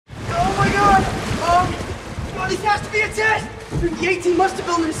this has to be a test! The 18 must have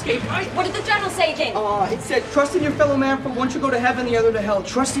built an escape, right? What did the journal say, King? It said, trust in your fellow man, for one shall go to heaven, the other to hell.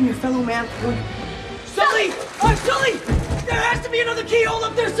 Trust in your fellow man, for one... Sully! Sully! There has to be another keyhole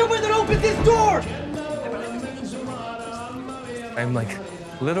up there somewhere that opens this door! I'm like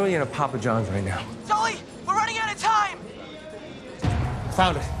literally in a Papa John's right now. Sully! We're running out of time!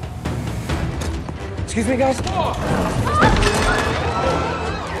 Found it. Excuse me, guys?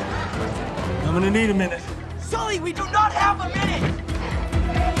 I'm gonna need a minute. Sully, we do not have a minute!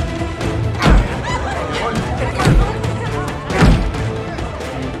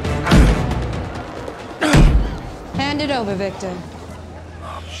 Hand it over, Victor.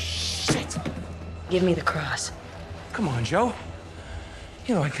 Oh, shit. Give me the cross. Come on, Joe.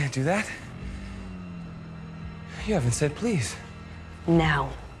 You know I can't do that. You haven't said please. Now.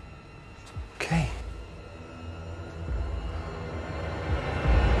 Okay.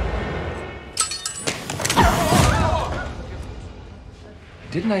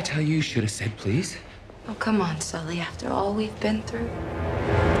 Didn't I tell you you should have said please? Oh, come on, Sully. After all we've been through.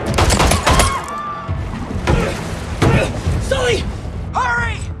 Sully!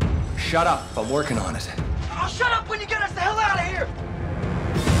 Hurry! Shut up. I'm working on it. Oh, shut up when you get us the hell out of here!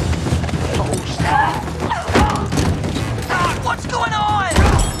 What's going on?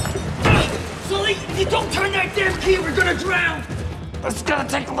 Sully, you don't turn that damn key, we're gonna drown! It's gonna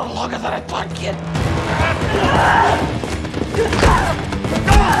take a little longer than I thought, kid.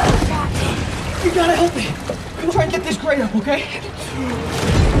 You gotta help me. We'll try and get this crate up, okay?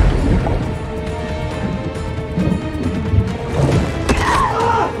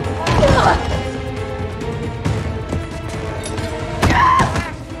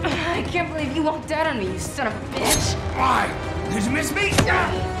 I can't believe you walked out on me, you son of a bitch. Why? Did you miss me?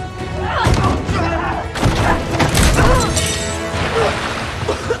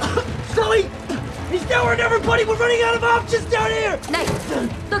 Sully! He's devouring everybody! We're running out of options down here! Nate,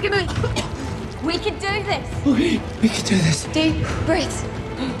 look at me. We can do this. Okay, we can do this. Deep breaths.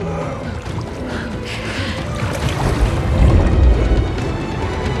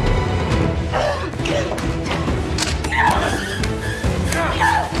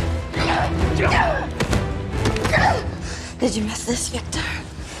 Did you miss this, Victor?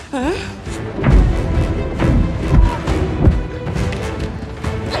 Huh?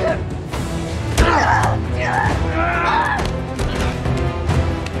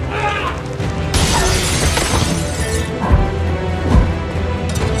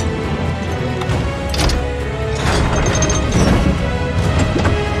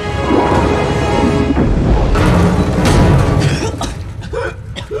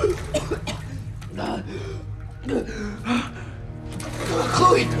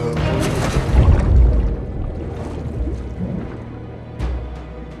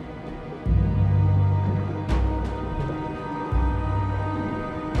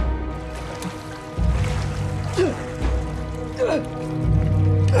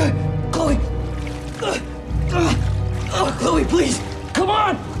 Chloe! Chloe! Chloe, please! Come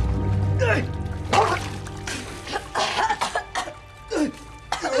on!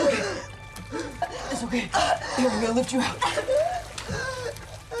 It's okay. Here, I'm gonna lift you out.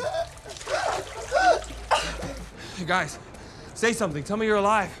 You guys, say something. Tell me you're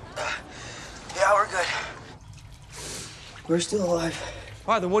alive. Yeah, we're good. We're still alive.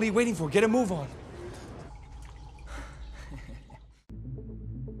 All right, then what are you waiting for? Get a move on.